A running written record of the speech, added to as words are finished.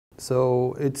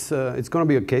So it's going to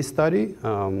be a case study.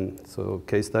 So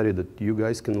case study that you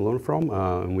guys can learn from,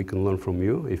 and we can learn from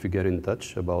you if you get in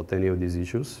touch about any of these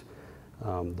issues.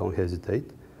 Don't hesitate.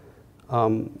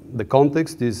 The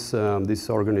context is this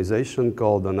organization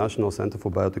called the National Center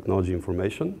for Biotechnology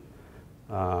Information,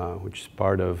 which is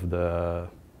part of the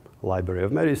Library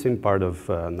of Medicine, part of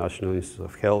National Institute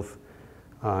of Health.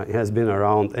 It has been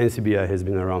around, NCBI has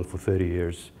been around for 30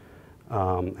 years.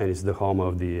 And it's the home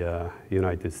of the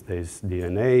United States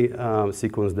DNA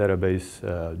sequence database,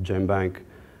 GenBank,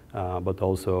 but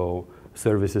also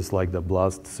services like the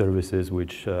BLAST services,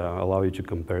 which allow you to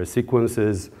compare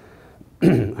sequences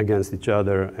against each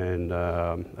other and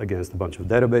against a bunch of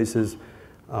databases.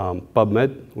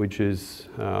 PubMed, which is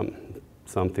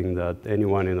something that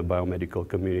anyone in the biomedical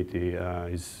community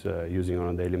is using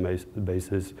on a daily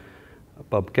basis.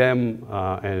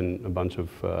 PubChem, and a bunch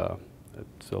of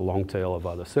it's a long tail of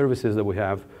other services that we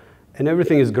have. And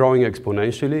everything is growing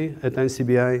exponentially at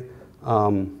NCBI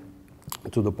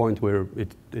to the point where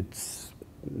it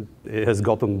has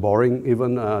gotten boring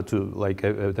even to like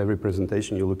at every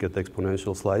presentation you look at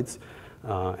exponential slides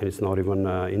and it's not even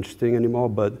interesting anymore.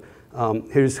 But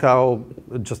here's how,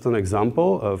 just an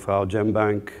example of how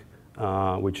GenBank,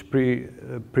 which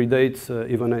predates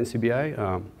even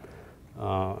NCBI,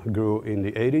 grew in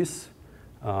the 80s.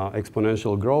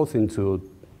 Exponential growth into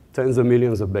tens of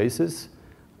millions of bases.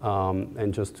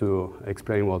 And just to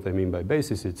explain what I mean by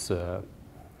bases, it's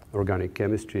organic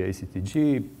chemistry,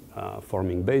 ACTG,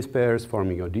 forming base pairs,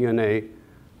 forming your DNA.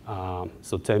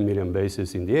 So 10 million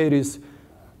bases in the 80s,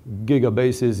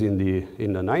 gigabases in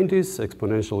the 90s,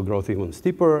 exponential growth even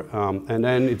steeper. And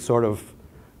then it sort of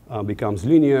becomes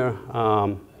linear.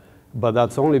 But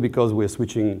that's only because we're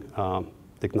switching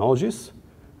technologies.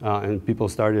 And people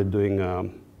started doing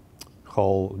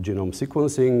whole genome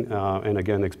sequencing and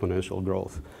again exponential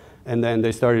growth. And then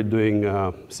they started doing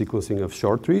sequencing of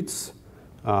short reads,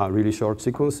 really short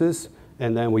sequences.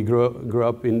 And then we grew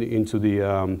up into the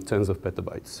tens of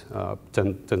petabytes,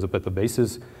 tens of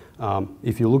petabases.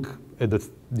 If you look at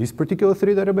these particular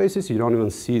 3 databases, you don't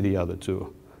even see the other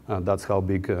 2. That's how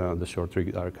big the short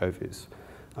read archive is.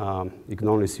 You can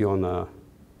only see on a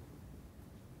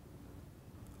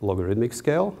logarithmic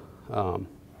scale.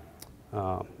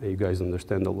 You guys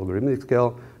understand the logarithmic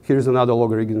scale. Here's another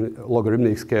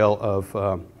logarithmic scale of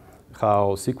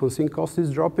how sequencing cost is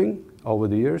dropping over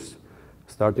the years,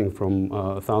 starting from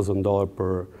 $1,000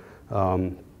 per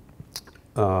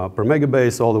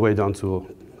megabase all the way down to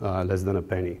less than a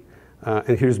penny.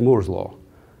 And here's Moore's law.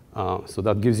 So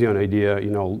that gives you an idea.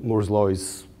 You know, Moore's law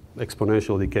is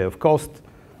exponential decay of cost.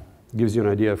 Gives you an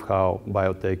idea of how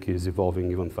biotech is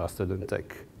evolving even faster than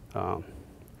tech.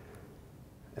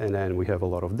 And then we have a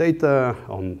lot of data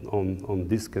on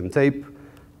disk and tape,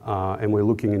 and we're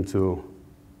looking into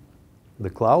the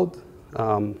cloud,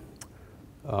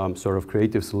 sort of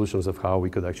creative solutions of how we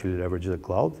could actually leverage the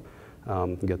cloud,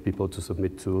 get people to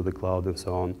submit to the cloud and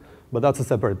so on. But that's a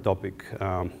separate topic.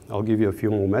 I'll give you a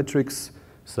few more metrics,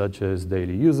 such as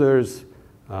daily users,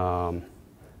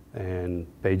 and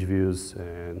page views,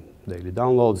 and daily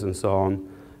downloads, and so on.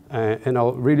 And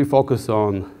I'll really focus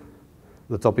on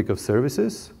the topic of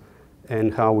services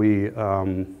and how we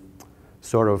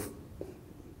sort of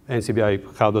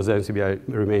NCBI, how does NCBI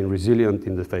remain resilient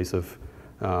in the face of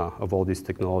all these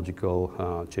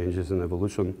technological changes and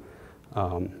evolution.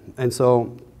 And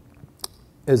so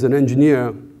as an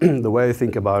engineer, the way I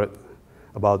think about it,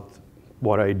 about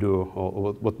what I do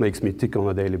or what makes me tick on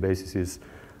a daily basis is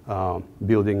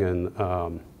building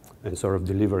and sort of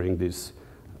delivering these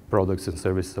products and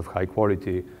services of high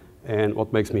quality. And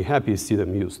what makes me happy is see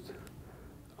them used.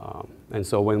 And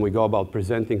so when we go about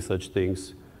presenting such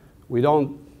things, we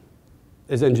don't,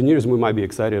 as engineers, we might be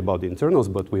excited about the internals,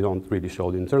 but we don't really show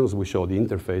the internals. We show the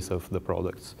interface of the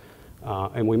products.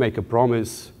 And we make a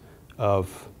promise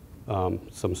of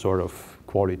some sort of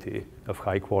quality, of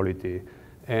high quality.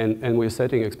 And we're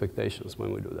setting expectations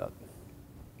when we do that.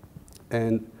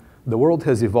 And the world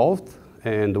has evolved,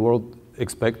 and the world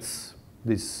expects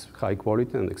this high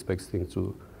quality and expects things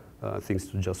to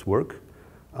just work.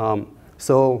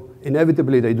 So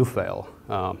inevitably, they do fail,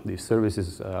 these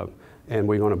services, and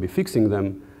we're going to be fixing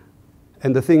them.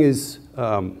 And the thing is,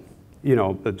 you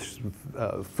know,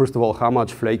 first of all, how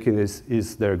much flakiness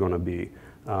is there going to be?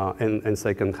 And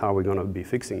second, how are we going to be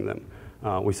fixing them?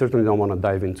 We certainly don't want to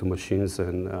dive into machines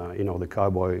and, you know, the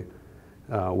cowboy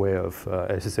way of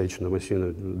SSH in the machine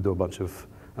and do a bunch of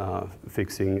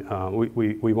fixing.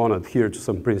 We want to adhere to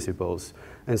some principles.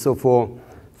 And so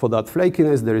for that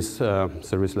flakiness, there is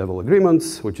service level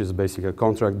agreements, which is basically a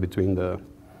contract between the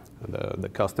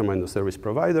customer and the service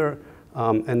provider.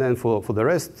 And then for the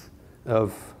rest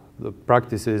of the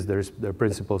practices, there are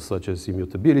principles such as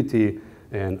immutability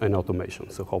and automation,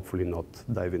 so hopefully not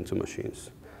dive into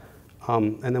machines.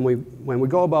 And then when we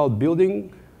go about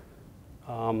building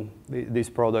these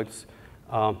products,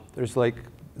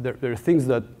 there are things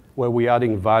where we're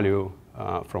adding value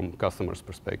from customers'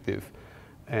 perspective,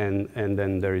 and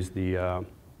then there is the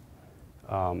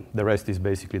rest is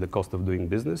basically the cost of doing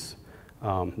business,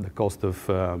 the cost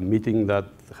of meeting that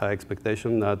high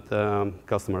expectation that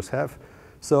customers have.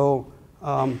 So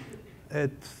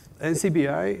at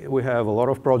NCBI, we have a lot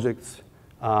of projects,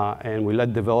 and we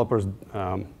let developers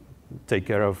take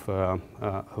care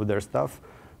of their stuff.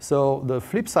 So the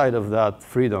flip side of that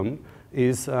freedom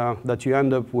is that you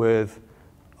end up with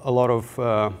a lot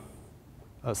of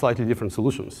slightly different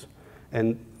solutions.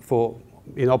 And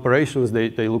in operations,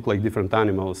 they look like different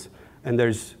animals, and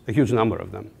there's a huge number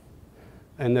of them.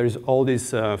 And there's all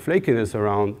this flakiness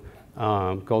around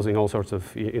causing all sorts of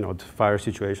fire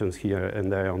situations here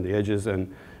and there on the edges,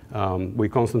 and we're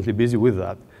constantly busy with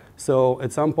that. So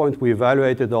at some point, we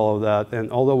evaluated all of that,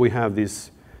 and although we have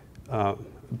this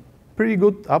pretty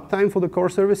good uptime for the core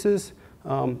services,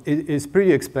 it is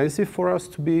pretty expensive for us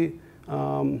to be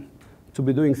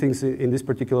doing things in this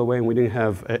particular way, and we didn't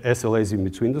have SLAs in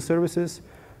between the services.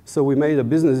 So we made a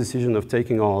business decision of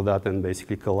taking all of that and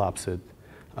basically collapse it,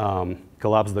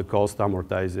 collapse the cost,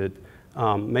 amortize it,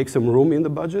 make some room in the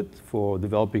budget for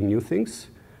developing new things,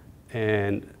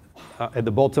 and at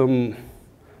the bottom,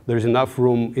 there's enough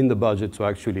room in the budget to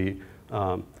actually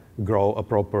grow a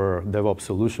proper DevOps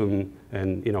solution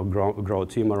and grow a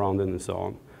team around it and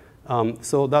so on.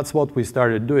 So that's what we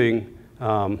started doing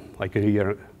like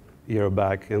a year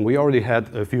back, and we already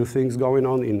had a few things going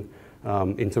on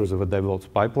in terms of a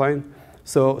DevOps pipeline.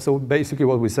 So basically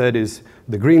what we said is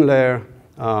the green layer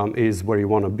is where you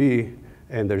want to be,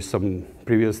 and there's some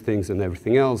previous things and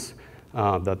everything else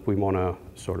that we want to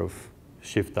sort of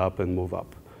shift up and move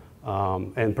up.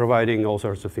 And providing all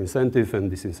sorts of incentive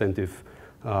and disincentive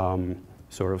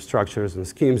sort of structures and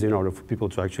schemes in order for people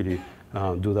to actually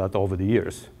do that over the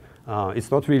years.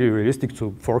 It's not really realistic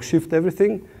to fork shift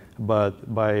everything,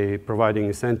 but by providing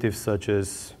incentives such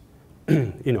as,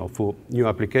 for new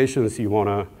applications, you want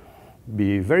to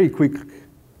be very quick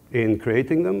in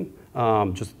creating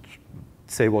them. Just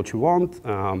say what you want,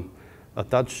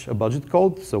 attach a budget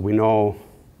code so we know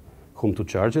whom to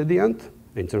charge at the end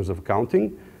in terms of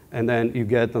accounting. And then you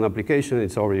get an application,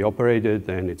 it's already operated,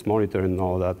 and it's monitored and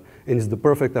all that. And it's the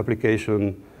perfect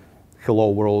application, hello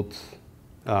world,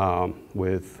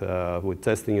 with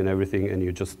testing and everything, and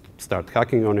you just start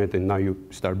hacking on it, and now you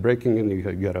start breaking, and you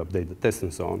got to update the tests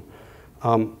and so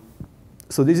on.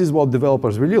 So this is what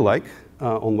developers really like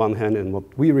on one hand, and what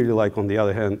we really like on the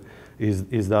other hand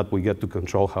is that we get to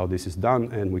control how this is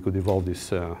done, and we could evolve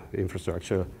this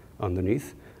infrastructure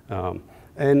underneath. And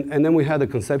then we had a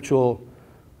conceptual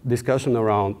discussion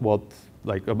around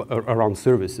around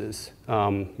services.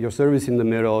 Your service in the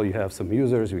middle, you have some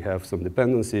users, you have some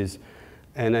dependencies,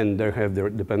 and then they have their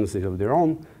dependencies of their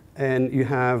own, and you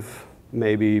have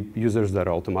maybe users that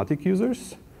are automatic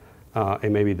users,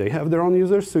 and maybe they have their own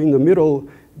users. So in the middle,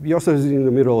 your service is in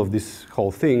the middle of this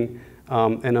whole thing,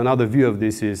 and another view of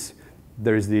this is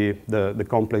there is the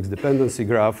complex dependency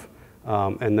graph,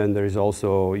 and then there is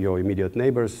also your immediate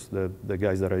neighbors, the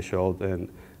guys that I showed,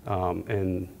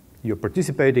 and you're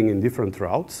participating in different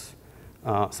routes,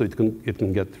 so it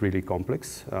can get really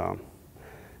complex.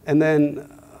 And then,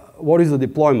 what is a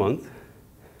deployment?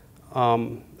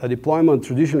 A deployment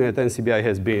traditionally at NCBI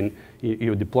has been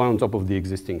you deploy on top of the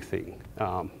existing thing.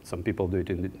 Some people do it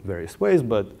in various ways,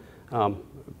 but a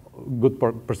good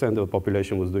percent of the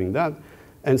population was doing that.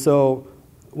 And so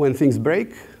when things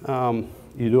break,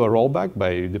 you do a rollback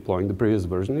by deploying the previous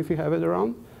version if you have it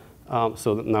around.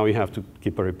 So that now you have to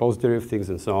keep a repository of things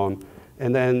and so on.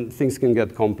 And then things can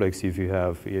get complex if you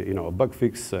have a bug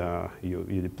fix,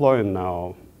 you deploy, and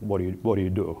now what do you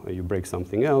do? You break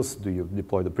something else? Do you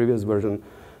deploy the previous version?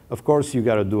 Of course, you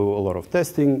got to do a lot of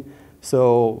testing.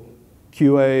 So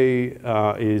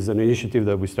QA is an initiative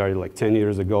that we started like 10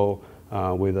 years ago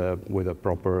with a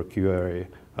proper QA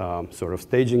sort of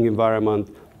staging environment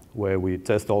where we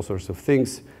test all sorts of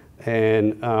things.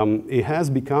 And it has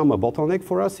become a bottleneck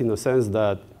for us in the sense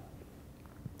that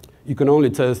you can only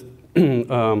test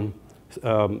a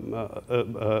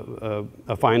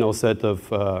final set of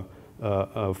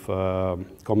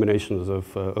combinations of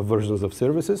versions of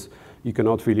services. You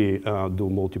cannot really do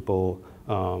multiple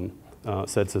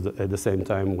sets at the same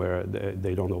time where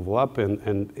they don't overlap,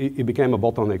 and it became a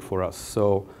bottleneck for us.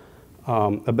 So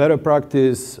a better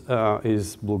practice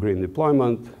is blue-green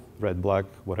deployment, red, black,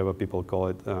 whatever people call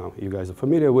it. You guys are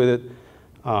familiar with it.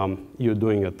 You're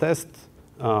doing a test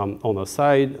on a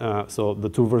side, so the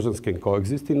two versions can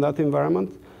coexist in that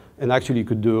environment. And actually, you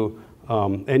could do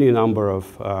any number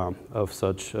of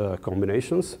such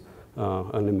combinations,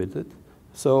 unlimited.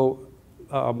 So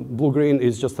blue-green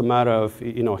is just a matter of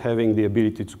having the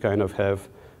ability to kind of have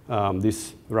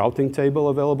this routing table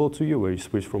available to you, where you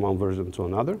switch from one version to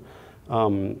another.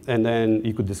 And then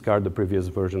you could discard the previous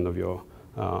version of your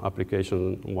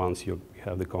application once you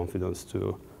have the confidence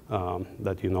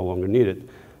that you no longer need it.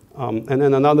 And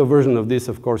then another version of this,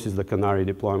 of course, is the canary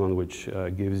deployment, which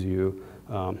gives you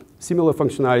similar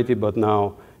functionality, but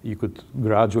now you could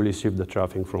gradually shift the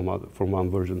traffic from one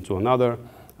version to another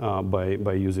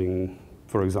by using,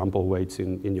 for example, weights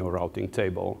in your routing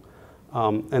table.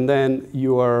 And then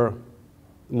you are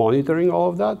monitoring all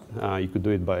of that. You could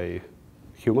do it by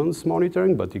humans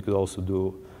monitoring, but you could also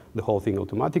do the whole thing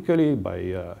automatically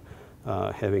by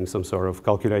having some sort of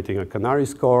calculating a canary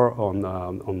score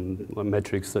on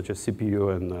metrics such as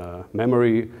CPU and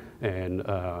memory and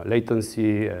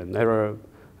latency and error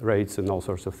rates and all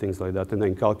sorts of things like that, and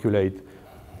then calculate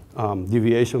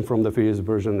deviation from the previous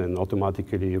version and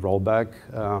automatically roll back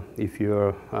if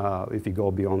you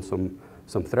go beyond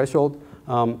some threshold.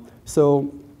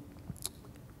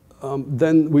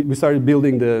 Then we started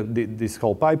building this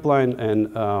whole pipeline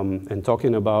and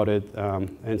talking about it.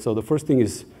 And so the first thing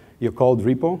is your code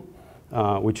repo,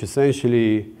 which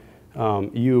essentially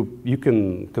you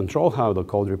can control how the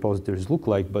code repositories look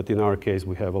like, but in our case,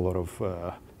 we have a lot of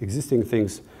existing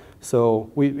things.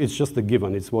 So it's just a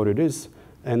given, it's what it is.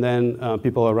 And then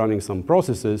people are running some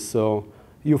processes. So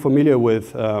you're familiar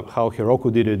with how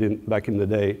Heroku did it back in the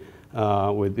day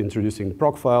with introducing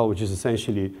procfile, which is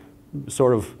essentially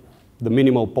sort of the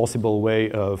minimal possible way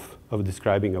of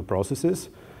describing your processes.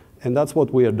 And that's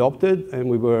what we adopted, and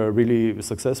we were really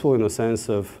successful in the sense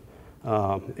of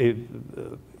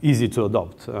easy to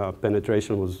adopt.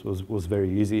 Penetration was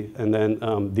very easy. And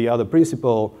then the other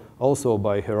principle also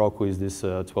by Heroku is this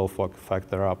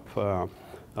 12-factor up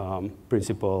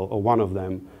principle, or one of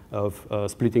them, of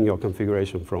splitting your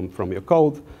configuration from your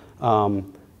code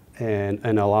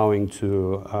and allowing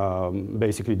to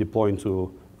basically deploy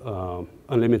into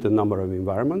unlimited number of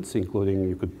environments, including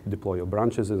you could deploy your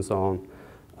branches and so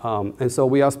on. And so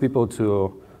we asked people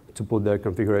to put their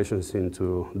configurations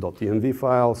into .env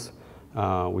files,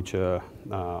 which are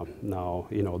now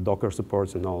Docker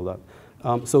supports and all that.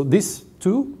 So these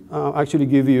two actually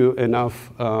give you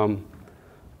enough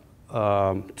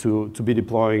to be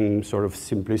deploying sort of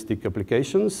simplistic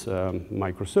applications,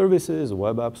 microservices,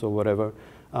 web apps, or whatever.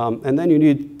 And then you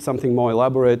need something more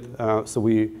elaborate. So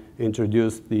we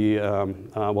introduced the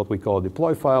what we call a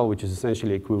deploy file, which is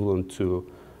essentially equivalent to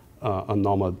a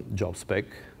normal job spec.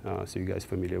 So you guys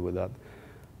familiar with that?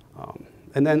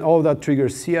 And then all of that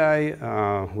triggers CI.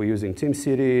 We're using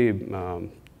TeamCity,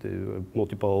 the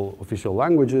multiple official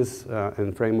languages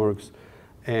and frameworks,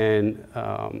 and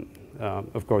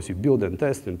of course you build and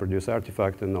test and produce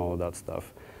artifact and all of that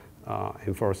stuff.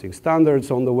 Enforcing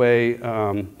standards on the way,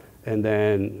 and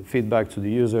then feedback to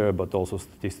the user, but also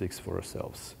statistics for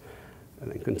ourselves.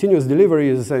 And then continuous delivery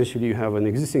is essentially you have an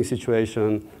existing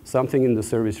situation, something in the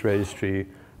service registry,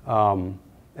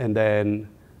 and then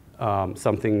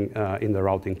something in the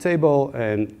routing table,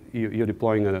 and you're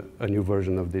deploying a new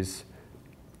version of this.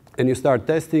 And you start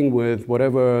testing with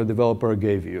whatever developer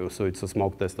gave you. So it's a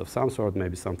smoke test of some sort,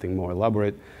 maybe something more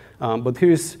elaborate. But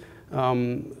here's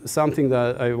something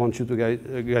that I want you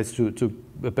guys to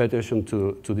pay attention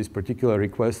to this particular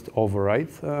request override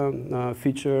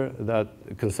feature, that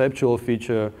conceptual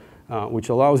feature, which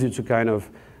allows you to kind of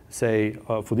say,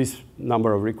 for this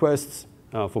number of requests,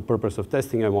 for purpose of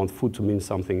testing, I want foo to mean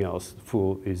something else.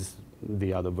 Foo is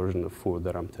the other version of foo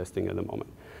that I'm testing at the moment.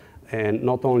 And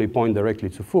not only point directly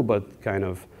to foo, but kind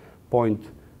of point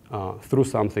through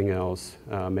something else.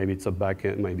 Maybe it's a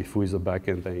backend, maybe foo is a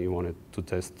backend, and you want it to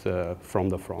test from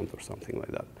the front or something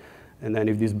like that. And then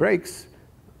if this breaks,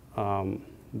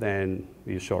 then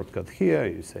you shortcut here,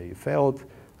 you say you failed.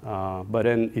 But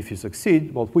then if you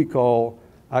succeed, what we call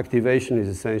activation is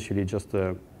essentially just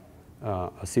a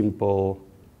simple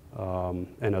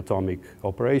anatomic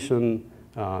operation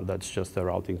that's just a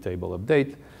routing table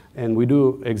update. And we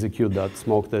do execute that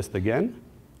smoke test again,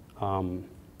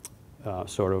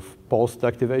 sort of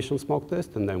post-activation smoke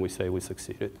test, and then we say we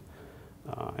succeeded.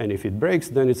 And if it breaks,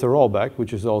 then it's a rollback,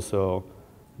 which is also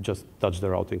just touch the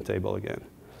routing table again.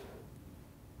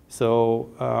 So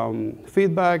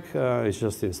feedback is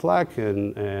just in Slack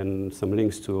and some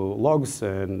links to logs,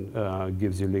 and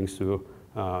gives you links to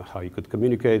how you could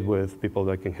communicate with people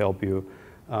that can help you.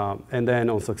 And then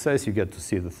on success, you get to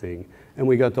see the thing. And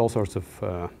we got all sorts of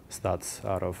stats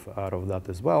out of that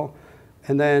as well.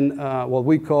 And then what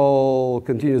we call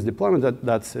continuous deployment,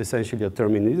 that's essentially a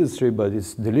term in the industry, but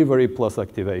it's delivery plus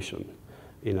activation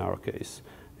in our case.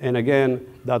 And again,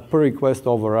 that per request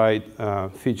override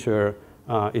feature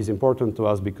is important to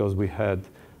us because we had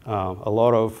a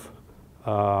lot of,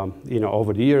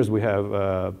 over the years, we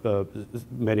have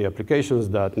many applications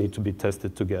that need to be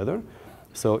tested together.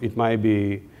 So it might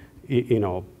be,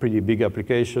 pretty big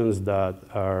applications that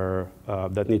are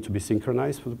that need to be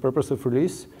synchronized for the purpose of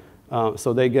release.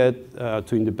 So they get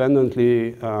to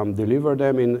independently deliver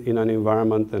them in an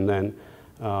environment, and then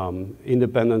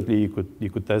independently you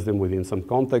could test them within some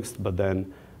context, but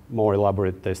then more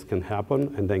elaborate tests can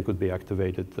happen and then could be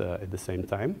activated at the same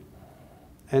time.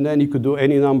 And then you could do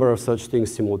any number of such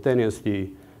things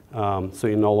simultaneously, so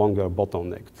you're no longer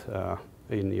bottlenecked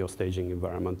in your staging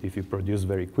environment. If you produce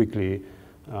very quickly,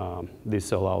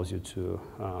 this allows you to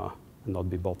not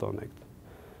be bottlenecked.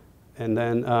 And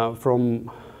then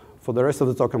for the rest of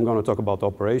the talk, I'm going to talk about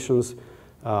operations,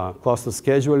 cluster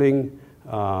scheduling,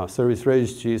 service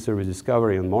registry, service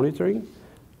discovery, and monitoring.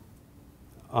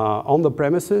 On the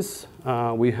premises,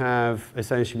 we have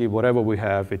essentially whatever we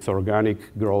have. It's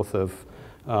organic growth of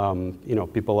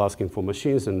people asking for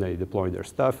machines, and they deploy their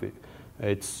stuff.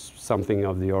 It's something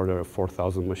of the order of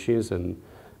 4,000 machines and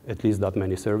at least that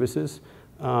many services.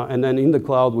 And then in the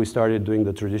cloud, we started doing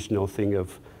the traditional thing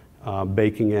of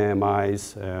baking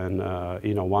AMIs and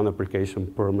one application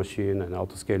per machine and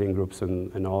auto-scaling groups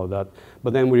and all of that.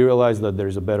 But then we realized that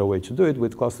there's a better way to do it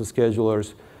with cluster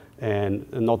schedulers,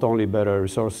 and not only better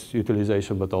resource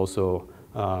utilization, but also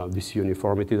this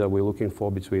uniformity that we're looking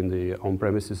for between the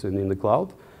on-premises and in the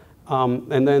cloud.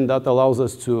 And then that allows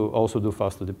us to also do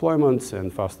faster deployments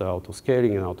and faster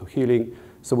auto-scaling and auto-healing.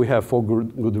 So we have 4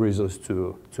 good reasons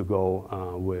to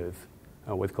go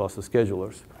with cluster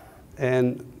schedulers.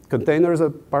 And containers are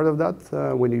part of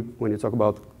that. When you talk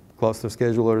about cluster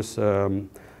schedulers,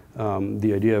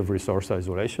 the idea of resource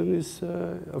isolation is,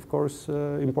 of course,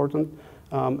 important.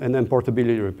 And then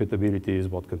portability, repeatability is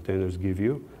what containers give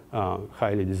you,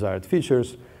 highly desired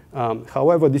features.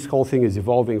 However, this whole thing is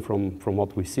evolving from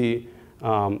what we see.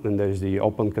 And there's the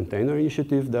Open Container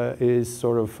Initiative that is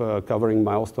sort of covering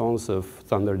milestones of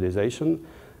standardization.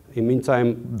 In the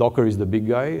meantime, Docker is the big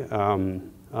guy,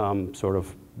 sort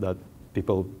of that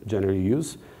people generally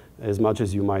use. As much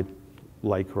as you might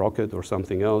like Rocket or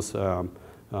something else,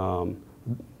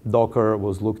 Docker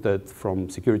was looked at from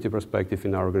security perspective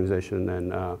in our organization,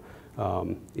 and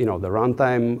the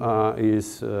runtime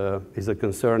is a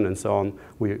concern and so on.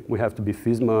 We have to be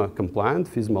FISMA compliant,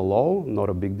 FISMA law, not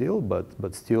a big deal,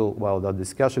 but still, while that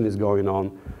discussion is going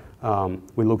on,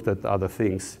 we looked at other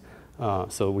things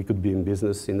so we could be in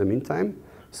business in the meantime.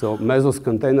 So Mesos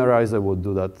Containerizer would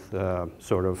do that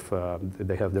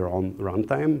they have their own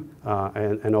runtime,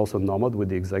 and also Nomad with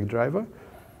the exec driver.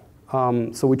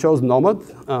 So we chose Nomad,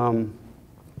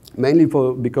 mainly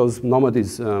because Nomad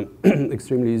is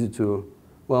extremely easy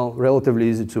relatively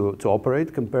easy to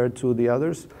operate compared to the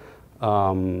others.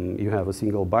 You have a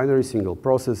single binary, single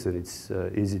process, and it's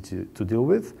easy to deal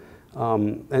with.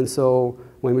 And so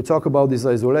when we talk about this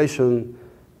isolation,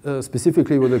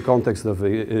 specifically with the context of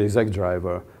the exec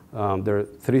driver, there are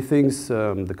 3 things,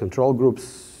 the control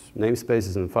groups,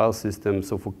 namespaces, and file systems.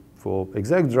 So for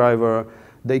exec driver,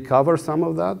 they cover some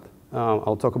of that.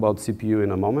 I'll talk about CPU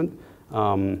in a moment.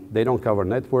 They don't cover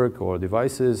network or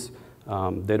devices.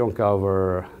 They don't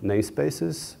cover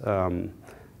namespaces.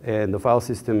 And the file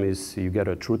system is, you get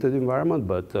a truthed environment,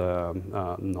 but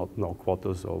no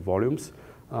quotas or volumes.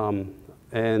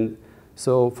 And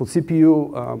so for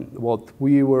CPU, what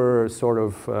we were sort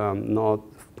of not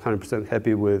 100%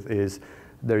 happy with is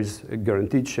there's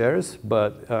guaranteed shares,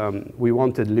 but we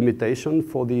wanted limitation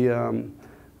for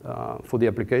the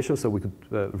application, so we could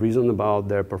reason about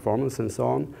their performance and so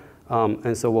on.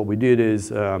 And so what we did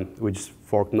is we just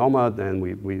forked Nomad, and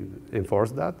we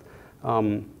enforced that.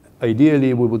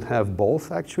 Ideally, we would have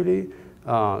both, actually.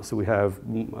 So we have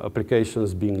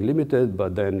applications being limited,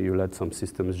 but then you let some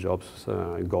systems jobs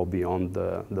go beyond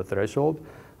the threshold,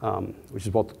 which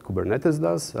is what Kubernetes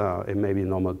does. And maybe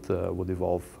Nomad would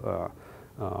evolve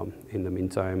in the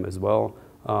meantime as well.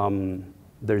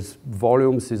 There's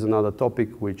volumes is another topic,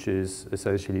 which is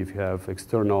essentially if you have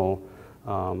external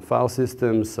file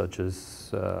systems such as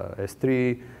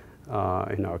S3,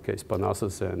 in our case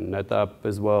Parnassus and NetApp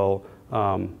as well,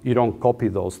 you don't copy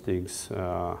those things.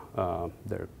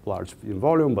 They're large in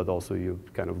volume, but also you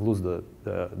kind of lose the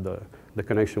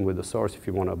connection with the source if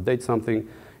you want to update something.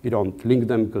 You don't link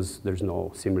them because there's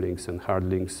no symlinks and hard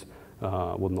links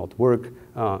would not work.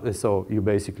 And so you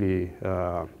basically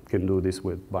can do this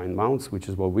with bind mounts, which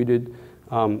is what we did.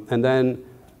 And then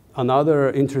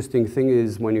another interesting thing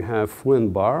is when you have foo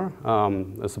and bar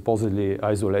supposedly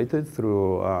isolated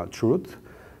through truth,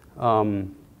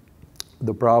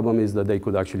 the problem is that they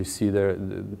could actually see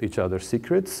each other's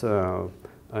secrets.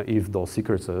 If those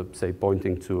secrets are, say,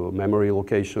 pointing to memory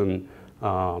location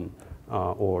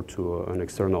or to an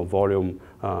external volume,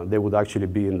 they would actually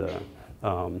be in the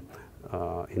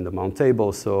mount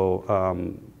table. So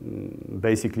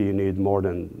basically, you need more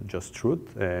than just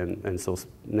truth, and so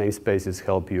namespaces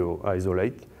help you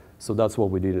isolate. So that's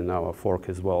what we did in our fork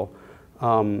as well.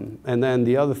 And then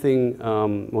the other thing,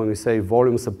 when we say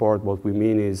volume support, what we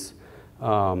mean is,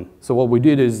 so what we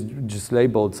did is just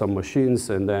labeled some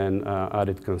machines and then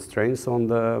added constraints on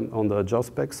the job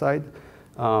spec side.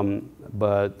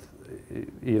 But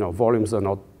volumes are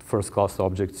not first-class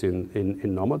objects in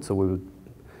Nomad, so we would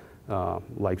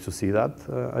like to see that,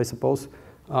 I suppose.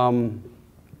 And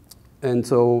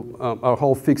so our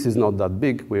whole fix is not that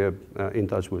big. We're in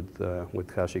touch with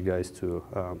Hashi guys to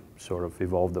sort of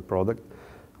evolve the product.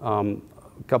 A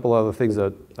couple other things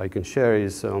that I can share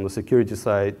is on the security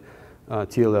side,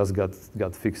 TLS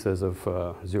got fixed as of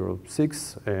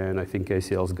 0.6, and I think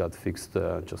ACLs got fixed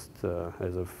just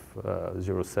as of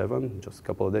 0.7, just a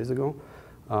couple of days ago.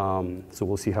 So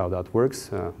we'll see how that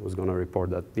works. I was going to report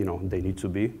that they need to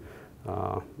be.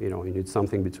 You need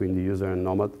something between the user and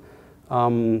Nomad.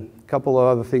 Couple of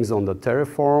other things on the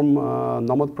Terraform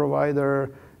Nomad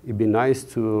provider. It'd be nice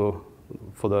for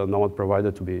the Nomad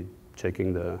provider to be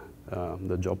checking the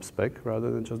job spec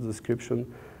rather than just the description.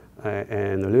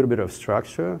 And a little bit of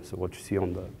structure. So what you see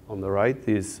on the right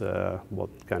is what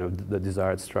kind of the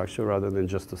desired structure rather than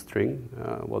just a string,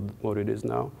 what it is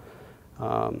now.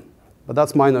 But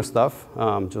that's minor stuff,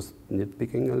 just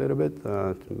nitpicking a little bit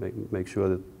to make sure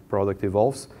that product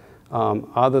evolves.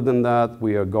 Other than that,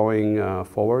 we are going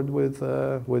forward with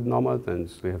Nomad,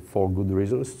 and we have 4 good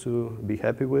reasons to be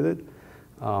happy with it.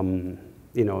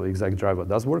 Exec driver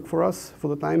does work for us for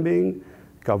the time being.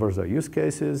 Covers our use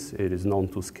cases. It is known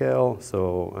to scale,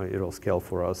 so it'll scale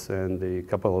for us. And the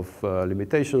couple of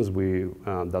limitations,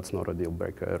 that's not a deal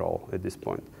breaker at all at this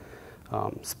point.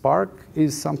 Spark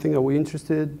is something that we're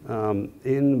interested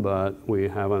in, but we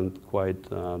haven't quite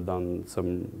done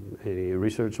any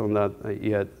research on that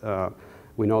yet.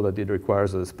 We know that it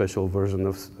requires a special version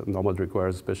of Nomad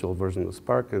requires a special version of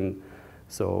Spark, and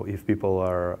so if people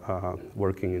are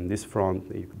working in this front,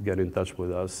 you could get in touch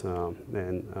with us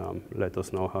and let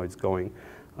us know how it's going.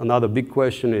 Another big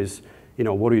question is,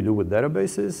 what do you do with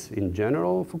databases in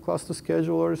general for cluster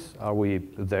schedulers? Are we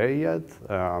there yet?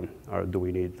 Or do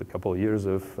we need a couple of years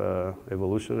of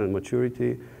evolution and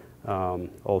maturity?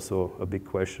 Also a big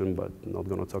question, but not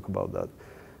going to talk about that.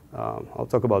 I'll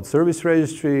talk about service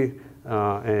registry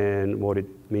and what it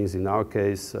means in our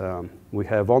case. We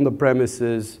have on the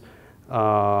premises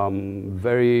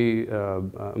very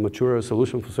mature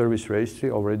solution for service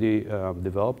registry already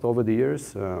developed over the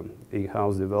years,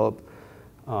 in-house developed,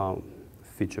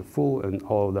 feature full and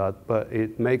all of that, but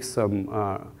it makes some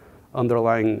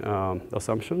underlying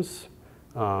assumptions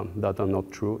that are not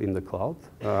true in the cloud.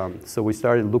 So we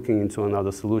started looking into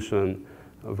another solution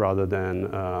rather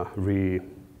than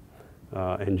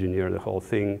re-engineer the whole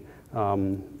thing.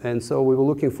 And so we were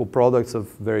looking for products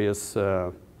of various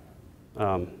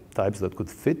types that could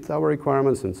fit our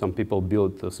requirements, and some people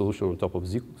built a solution on top of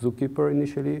Zookeeper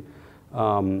initially.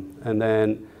 And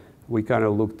then we kind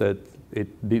of looked at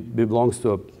it belongs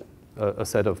to a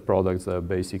set of products that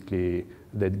basically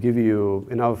that give you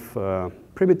enough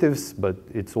primitives, but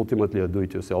it's ultimately a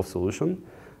do-it-yourself solution.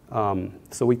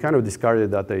 So we kind of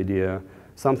discarded that idea.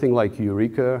 Something like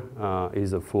Eureka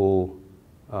is a full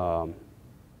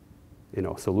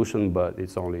solution, but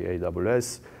it's only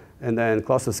AWS. And then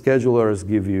cluster schedulers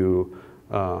give you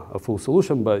a full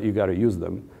solution, but you got to use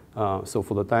them. So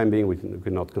for the time being, we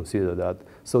cannot consider that.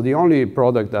 So the only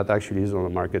product that actually is on the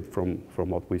market from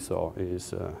what we saw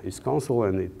is Console,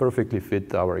 and it perfectly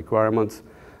fit our requirements.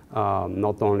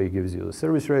 Not only gives you the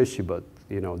service registry, but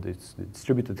the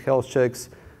distributed health checks,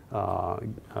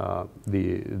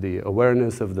 the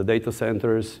awareness of the data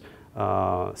centers,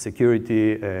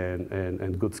 security,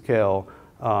 and good scale.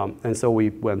 And so we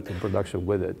went to production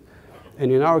with it.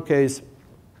 And in our case,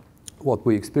 what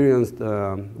we experienced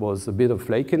was a bit of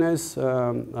flakiness,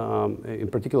 in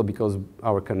particular because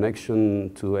our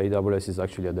connection to AWS is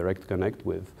actually a direct connect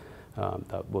with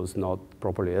that was not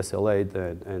properly SLA'd,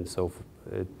 and so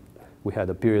we had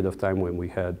a period of time when we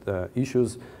had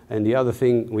issues. And the other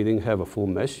thing, we didn't have a full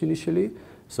mesh initially.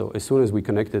 So as soon as we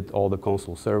connected all the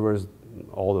console servers,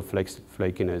 all the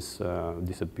flakiness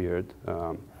disappeared.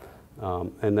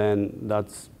 And then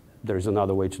there's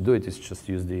another way to do it. It's just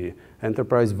use the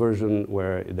enterprise version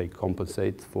where they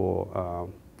compensate for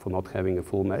not having a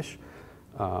full mesh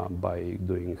by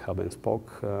doing hub and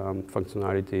spoke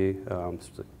functionality,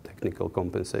 technical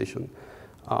compensation.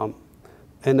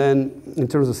 And then in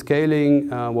terms of scaling,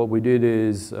 what we did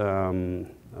is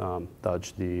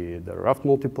touch the Raft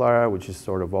multiplier, which is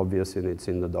sort of obvious and it's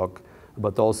in the doc,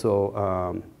 but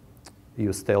also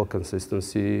use tail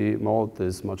consistency mode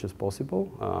as much as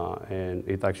possible, and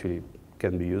it actually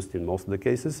can be used in most of the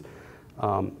cases.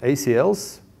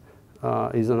 ACLs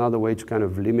is another way to kind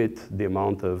of limit the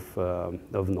amount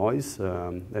of noise.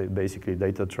 Basically,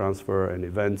 data transfer and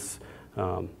events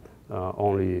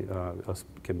only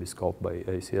can be scoped by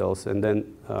ACLs. And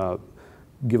then,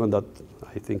 given that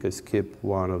I think I skipped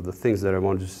one of the things that I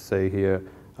wanted to say here,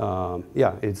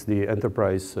 yeah, it's the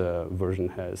enterprise version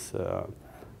has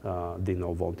the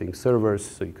no vaulting servers,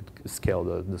 so you could scale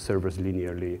the servers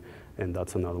linearly, and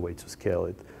that's another way to scale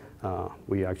it.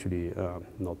 We actually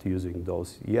not using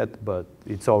those yet, but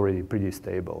it's already pretty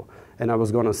stable. And I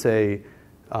was going to say,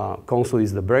 console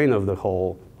is the brain of the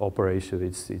whole operation.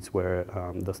 It's where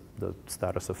the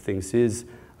status of things is.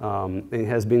 It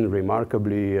has been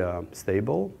remarkably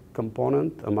stable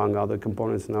component among other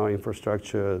components in our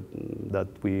infrastructure that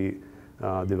we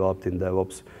developed in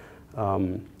DevOps.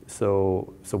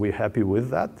 So we're happy with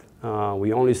that.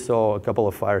 We only saw a couple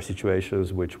of fire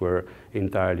situations which were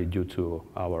entirely due to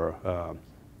our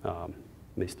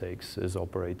mistakes as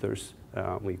operators.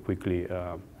 We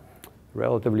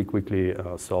relatively quickly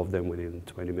solved them within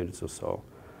 20 minutes or so.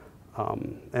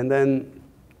 And then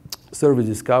service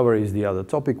discovery is the other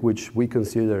topic, which we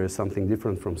consider as something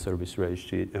different from service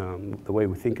registry. The way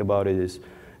we think about it is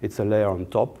it's a layer on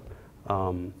top.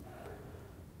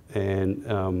 And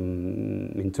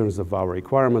in terms of our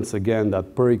requirements, again,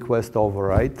 that per request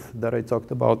override that I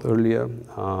talked about earlier,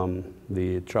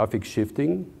 the traffic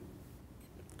shifting,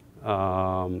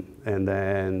 and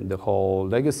then the whole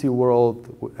legacy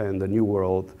world and the new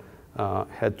world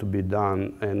had to be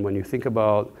done. And when you think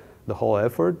about the whole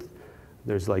effort,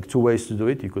 there's like two ways to do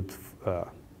it. You could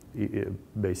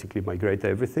basically migrate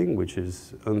everything, which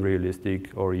is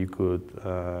unrealistic, or you could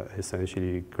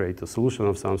essentially create a solution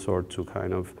of some sort to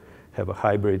kind of have a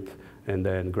hybrid and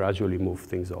then gradually move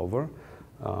things over.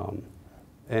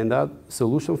 And that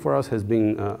solution for us has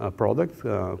been a product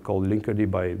called Linkerd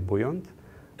by Buoyant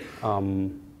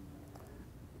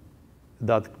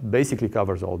that basically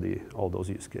covers all those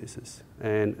use cases.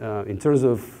 And in terms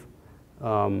of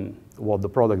what the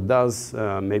product does,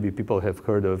 maybe people have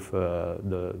heard of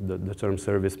the term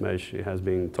service mesh. It has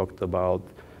been talked about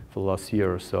for the last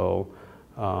year or so.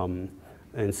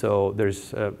 And so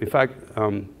there's, in fact,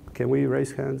 can we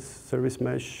raise hands? Service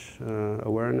mesh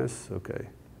awareness? Okay.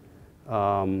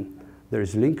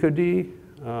 There's Linkerd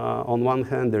on one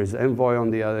hand. There's Envoy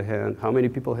on the other hand. How many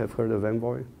people have heard of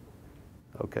Envoy?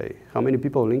 Okay. How many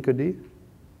people Linkerd?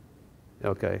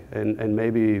 Okay. And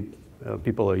maybe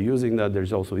people are using that.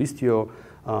 There's also Istio.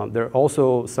 There are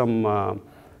also some,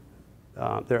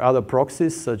 there are other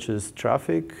proxies such as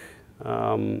Traffic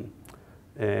and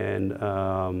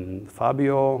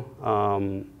Fabio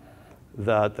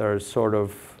that are sort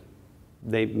of,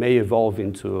 they may evolve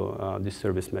into this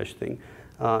service mesh thing.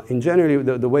 In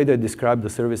general, the way they describe the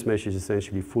service mesh is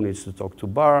essentially foo needs to talk to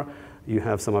bar. You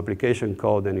have some application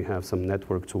code and you have some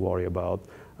network to worry about.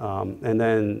 And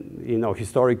then, you know,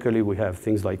 historically we have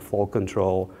things like flow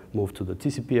control moved to the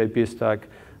TCP IP stack.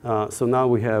 So now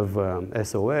we have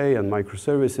SOA and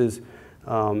microservices.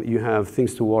 You have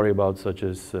things to worry about such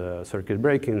as circuit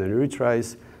breaking and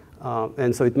retries.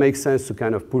 And so it makes sense to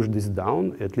kind of push this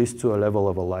down, at least to a level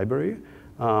of a library.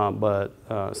 But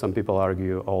some people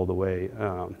argue all the way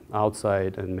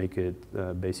outside and make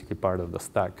it basically part of the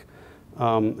stack.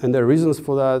 And there are reasons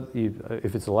for that.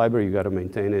 If it's a library, you got to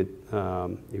maintain it.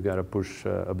 You got to push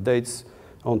updates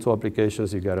onto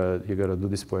applications. You got to do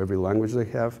this for every language they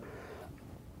have.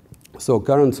 So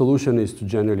current solution is to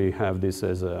generally have this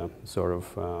as a sort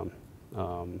of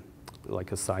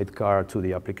like a sidecar to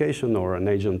the application or an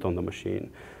agent on the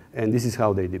machine. And this is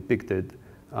how they depict it.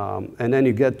 And then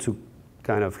you get to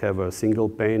kind of have a single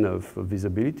pane of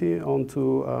visibility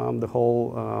onto the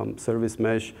whole service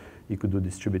mesh. You could do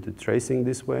distributed tracing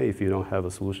this way. If you don't have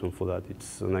a solution for that,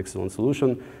 it's an excellent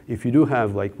solution. If you do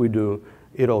have, like we do,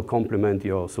 it'll complement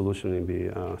your solution and be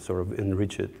sort of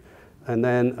enrich it. And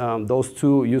then those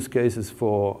two use cases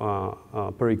for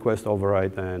per request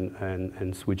override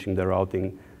and switching the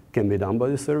routing can be done by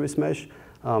the service mesh.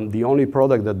 The only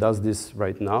product that does this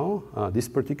right now, this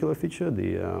particular feature,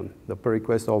 the per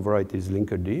request override, is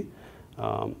Linkerd.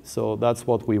 So that's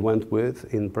what we went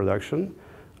with in production.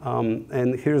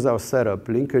 And here's our setup.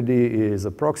 Linkerd is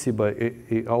a proxy, but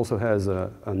it also has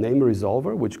a name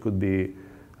resolver, which could be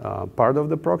part of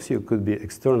the proxy. It could be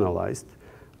externalized.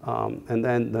 And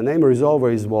then the name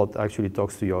resolver is what actually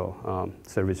talks to your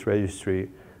service registry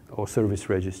or service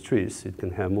registries. It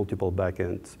can have multiple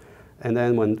backends. And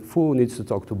then when foo needs to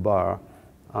talk to bar,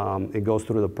 it goes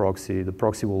through the proxy. The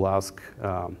proxy will ask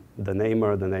the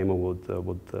namer. The namer would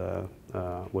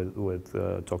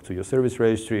talk to your service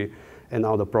registry, and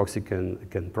now the proxy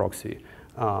can proxy.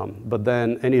 But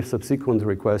then any subsequent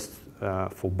requests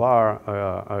for bar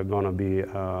are going to be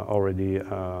already,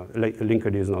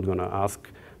 Linkerd is not going to ask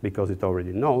because it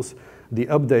already knows. The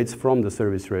updates from the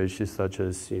service registry, such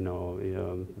as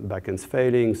backends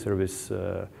failing, service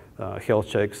health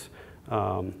checks,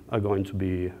 are going to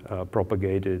be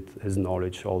propagated as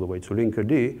knowledge all the way to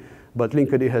Linkerd. But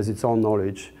Linkerd has its own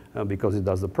knowledge because it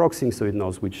does the proxying, so it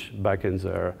knows which backends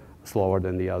are slower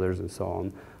than the others and so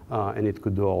on. And it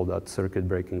could do all that circuit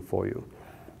breaking for you.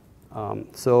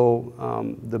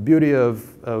 The beauty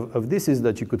of this is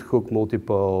that you could hook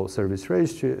multiple service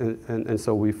registry, and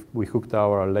so we hooked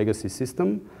our legacy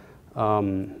system,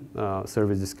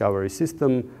 service discovery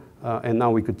system, and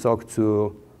now we could talk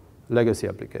to legacy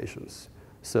applications.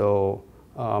 So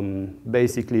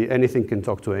basically anything can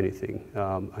talk to anything.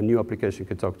 A new application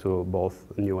can talk to both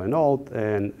new and old,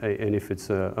 and if it's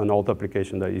an old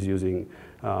application that is using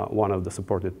one of the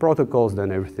supported protocols,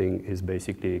 then everything is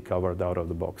basically covered out of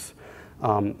the box.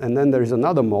 And then there is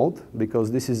another mode,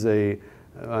 because this is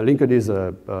Linkerd is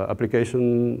a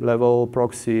application level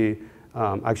proxy.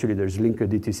 Actually, there's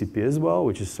Linkerd TCP as well,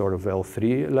 which is sort of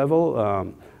L3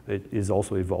 level. It is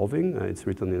also evolving. It's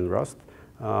written in Rust.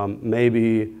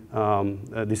 Maybe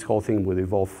this whole thing would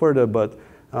evolve further, but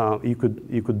you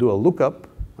could do a lookup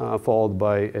followed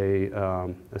by a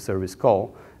service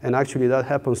call. And actually, that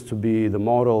happens to be the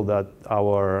model that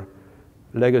our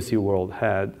legacy world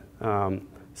had. A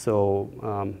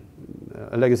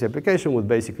legacy application would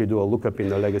basically do a lookup in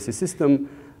the legacy system.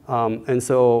 And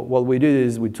so what we did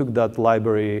is we took that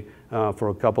library for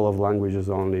a couple of languages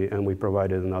only, and we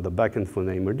provided another backend for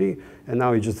named, and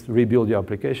now you just rebuild your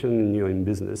application and you're in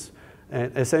business.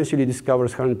 And essentially this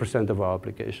covers 100% of our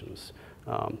applications.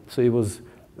 So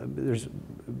there's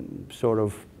sort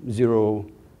of zero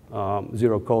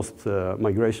cost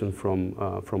migration from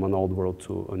an old world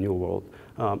to a new world.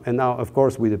 And now, of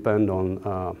course, we depend on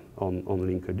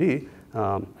Linkerd,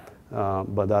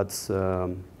 but that's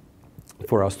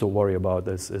for us to worry about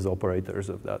as operators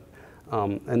of that.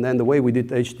 And then the way we did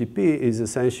HTTP is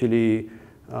essentially,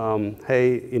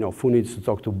 hey, foo needs to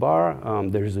talk to bar.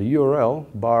 There's a URL,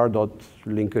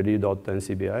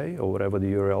 bar.linkerd.ncbi, or whatever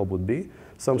the URL would be.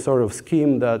 Some sort of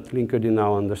scheme that Linkerd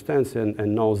now understands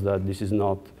and knows that this is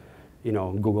not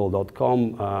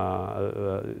google.com,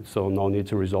 so no need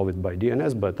to resolve it by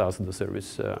DNS, but ask the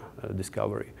service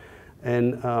discovery.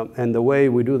 And the way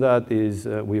we do that is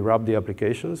we wrap the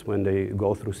applications when they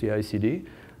go through CI/CD.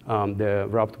 They're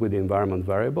wrapped with environment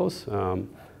variables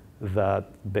that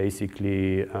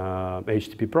basically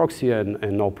HTTP proxy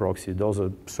and no proxy. Those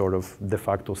are sort of de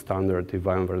facto standard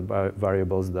environment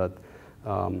variables that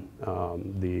all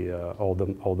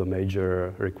the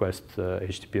major request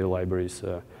HTTP libraries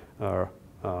are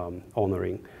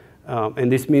honoring. And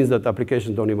this means that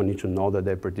applications don't even need to know that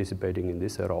they're participating in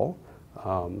this at all.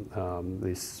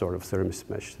 This sort of service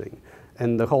mesh thing.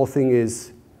 And the whole thing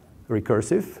is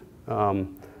recursive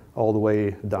all the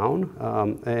way down.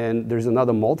 And there's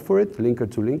another mode for it, linker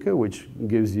to linker, which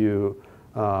gives you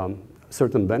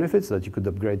certain benefits that you could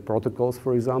upgrade protocols,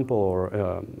 for example, or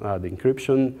add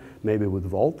encryption, maybe with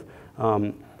Vault.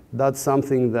 That's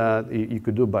something that you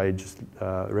could do by just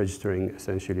registering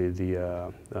essentially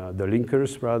the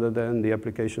linkers rather than the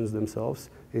applications themselves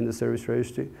in the service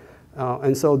registry.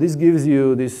 And so this gives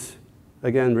you this,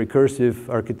 again, recursive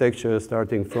architecture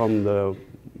starting from the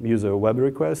user web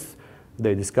requests.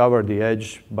 They discover the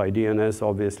edge by DNS,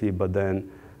 obviously, but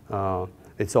then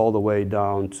it's all the way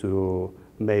down to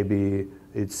maybe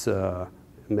it's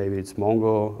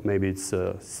Mongo, maybe it's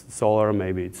Solr,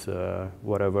 maybe it's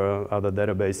whatever other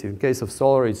database. In case of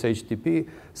Solr, it's HTTP,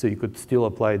 so you could still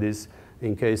apply this.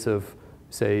 In case of,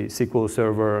 say, SQL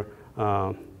Server,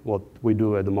 what we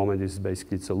do at the moment is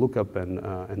basically it's a lookup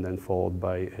and then followed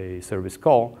by a service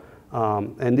call.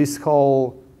 And this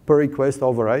whole per request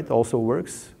override also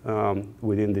works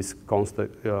within this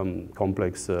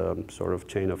complex sort of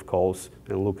chain of calls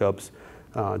and lookups,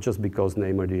 just because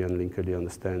named and linkerd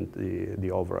understand the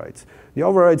overrides. The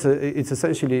overrides, it's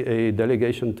essentially a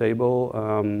delegation table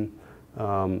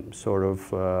sort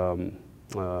of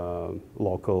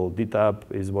local depe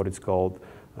is what it's called,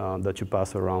 that you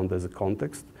pass around as a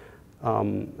context.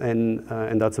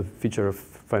 And that's a feature of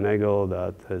Finagle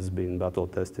that has been battle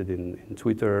tested in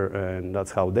Twitter, and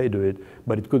that's how they do it,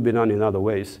 but it could be done in other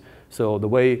ways. So the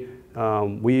way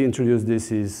we introduce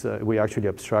this is we actually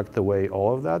abstract away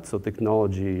all of that, so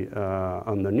technology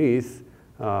underneath,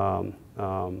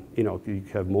 you know, you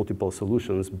have multiple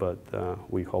solutions, but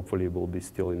we hopefully will be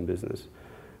still in business.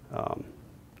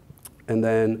 And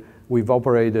then we've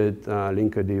operated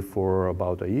Linkerd for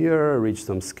about a year, reached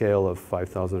some scale of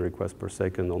 5,000 requests per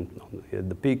second at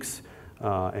the peaks,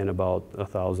 and about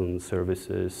 1,000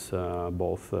 services,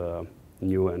 both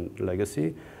new and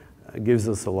legacy. It gives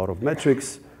us a lot of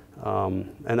metrics,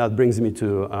 and that brings me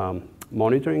to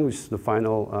monitoring, which is the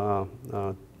final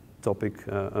topic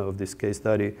of this case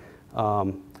study.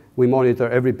 We monitor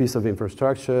every piece of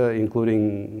infrastructure,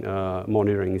 including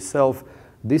monitoring itself.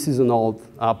 This is an old,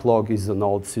 uplog is an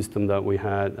old system that we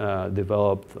had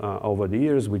developed over the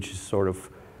years, which is sort of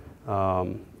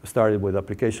started with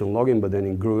application logging, but then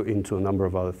it grew into a number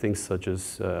of other things, such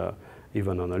as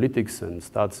even analytics and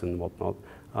stats and whatnot.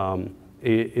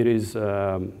 It is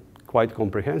quite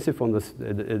comprehensive. On this,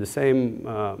 at the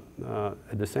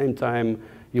same time,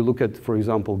 you look at, for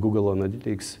example, Google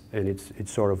Analytics, and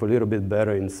it's sort of a little bit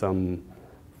better in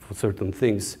for certain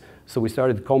things. So we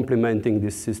started complementing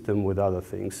this system with other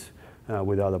things,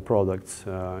 with other products.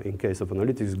 In case of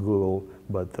analytics, Google,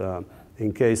 but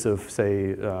in case of,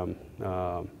 say,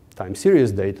 time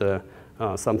series data,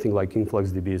 something like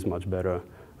InfluxDB is much better.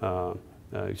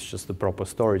 It's just the proper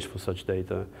storage for such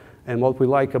data. And what we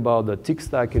like about the tick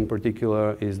stack in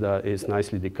particular is that it's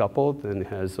nicely decoupled and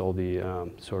has all the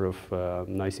sort of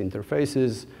nice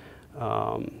interfaces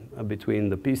between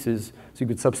the pieces. So you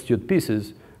could substitute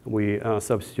pieces. We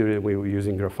were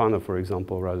using Grafana, for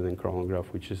example, rather than chronograph,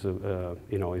 which is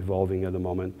you know, evolving at the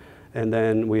moment. And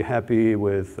then we're happy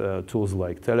with tools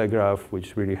like Telegraph,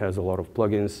 which really has a lot of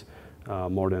plugins,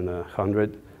 more than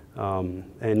 100.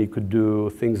 And you could do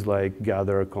things like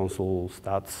gather console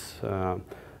stats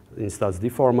in statsd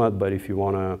format, but if you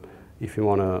wanna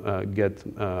get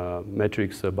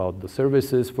metrics about the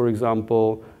services, for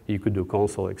example, you could do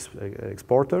console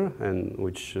exporter, and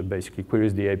which basically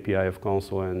queries the API of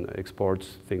console and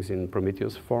exports things in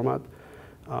Prometheus format.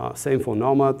 Same for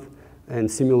Nomad, and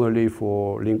similarly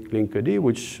for Linkerd,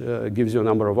 which gives you a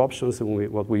number of options. And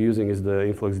what we're using is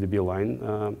the InfluxDB line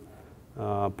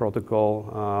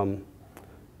protocol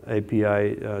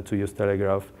API to use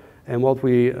Telegraph. And what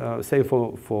we say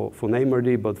for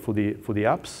Namerd, but for the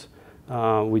apps,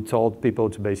 we told people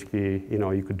to basically, you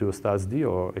know, you could do a statsd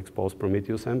or expose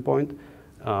Prometheus endpoint,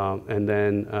 and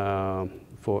then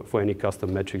for any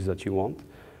custom metrics that you want.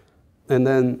 And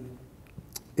then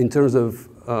in terms of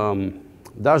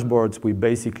dashboards, we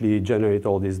basically generate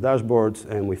all these dashboards,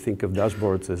 and we think of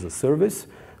dashboards as a service.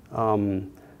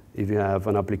 If you have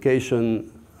an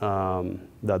application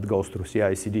that goes through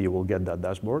CI/CD, you will get that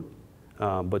dashboard.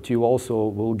 But you also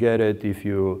will get it if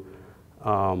you,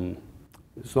 so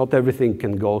not everything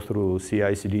can go through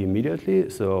CI/CD immediately.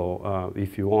 So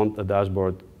if you want a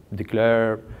dashboard,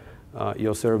 declare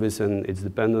your service and its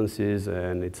dependencies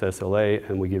and its SLA,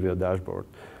 and we give you a dashboard.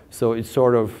 So it's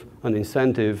sort of an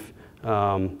incentive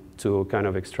to kind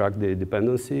of extract the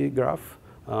dependency graph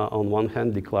on one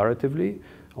hand declaratively.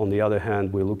 On the other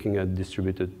hand, we're looking at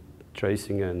distributed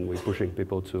tracing, and we're pushing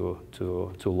people to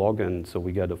log, and so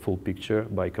we get a full picture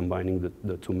by combining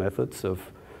the two methods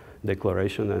of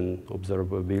declaration and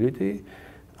observability.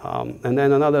 And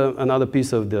then another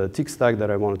piece of the tick stack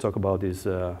that I want to talk about is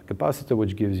capacitor,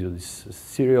 which gives you this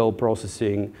serial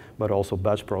processing, but also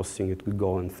batch processing. It could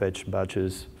go and fetch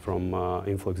batches from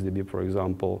InfluxDB, for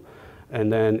example.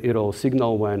 And then it'll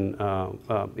signal when,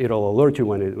 it'll alert you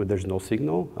when there's no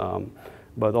signal,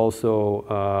 but also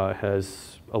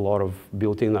has a lot of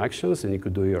built-in actions, and you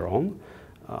could do your own.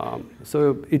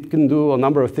 So it can do a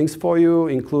number of things for you,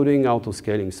 including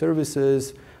auto-scaling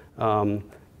services,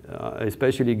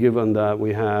 especially given that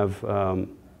we have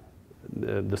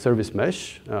the service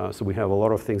mesh. So we have a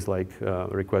lot of things like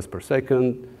requests per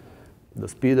second, the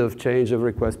speed of change of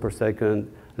requests per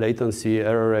second, latency,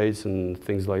 error rates, and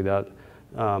things like that.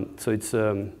 So it's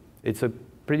a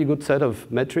pretty good set of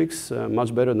metrics,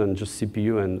 much better than just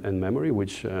CPU and memory,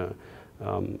 which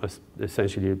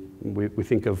essentially we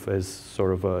think of as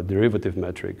sort of a derivative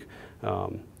metric.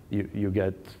 You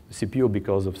get CPU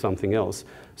because of something else.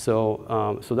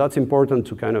 So, so that's important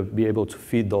to kind of be able to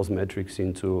feed those metrics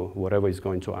into whatever is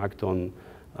going to act on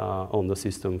the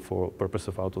system for purpose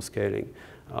of auto-scaling.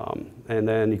 And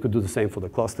then you could do the same for the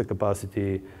cluster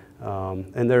capacity.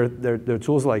 And there are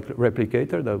tools like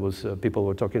Replicator that was people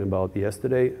were talking about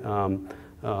yesterday.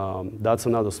 That's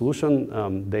another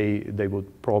solution. They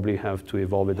would probably have to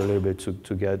evolve it a little bit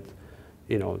to get,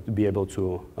 to be able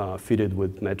to feed it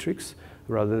with metrics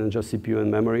rather than just CPU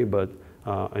and memory, but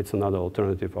it's another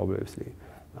alternative, obviously.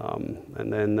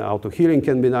 And then auto-healing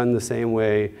can be done the same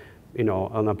way.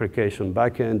 An application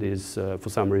backend is, for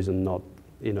some reason, not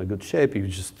in a good shape. You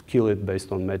just kill it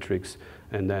based on metrics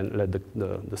and then let the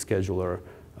scheduler,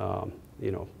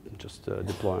 just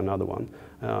deploy another one.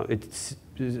 It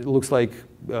looks like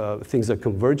things are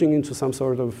converging into some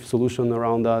sort of solution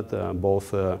around that.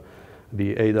 Both the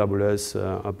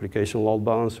AWS application load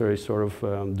balancer is sort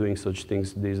of doing such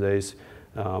things these days.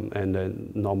 And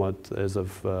then Nomad, as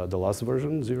of the last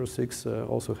version, 0.6,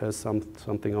 also has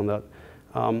something on that.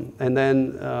 And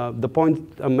then the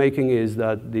point I'm making is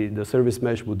that the service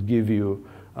mesh would give you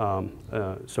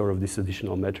sort of these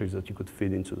additional metrics that you could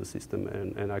feed into the system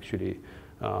and actually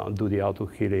do the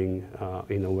auto-healing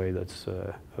in a way that's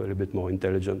a little bit more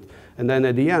intelligent. And then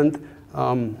at the end,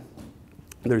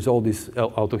 there's all this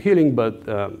auto-healing, but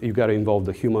you got to involve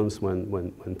the humans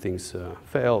when things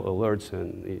fail, alerts,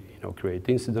 and create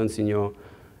incidents in your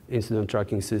incident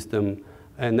tracking system.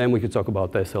 And then we could talk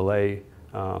about SLA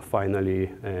finally,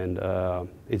 and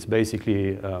it's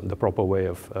basically the proper way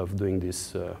of doing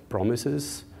these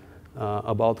promises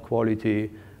about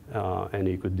quality, and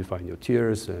you could define your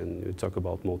tiers, and you talk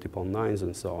about multiple nines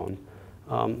and so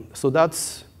on. So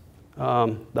that's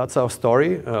our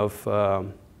story of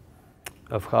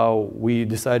how we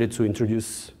decided to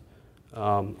introduce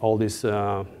all this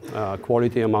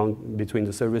quality amount between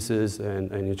the services and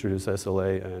introduce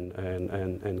SLA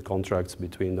and contracts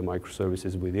between the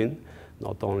microservices within,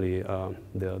 not only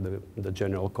the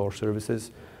general core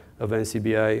services of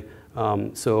NCBI.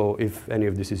 So if any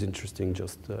of this is interesting,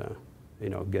 just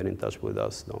get in touch with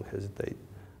us. Don't hesitate.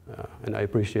 And I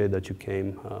appreciate that you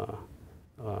came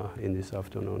in this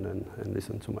afternoon and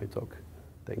listened to my talk.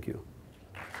 Thank you.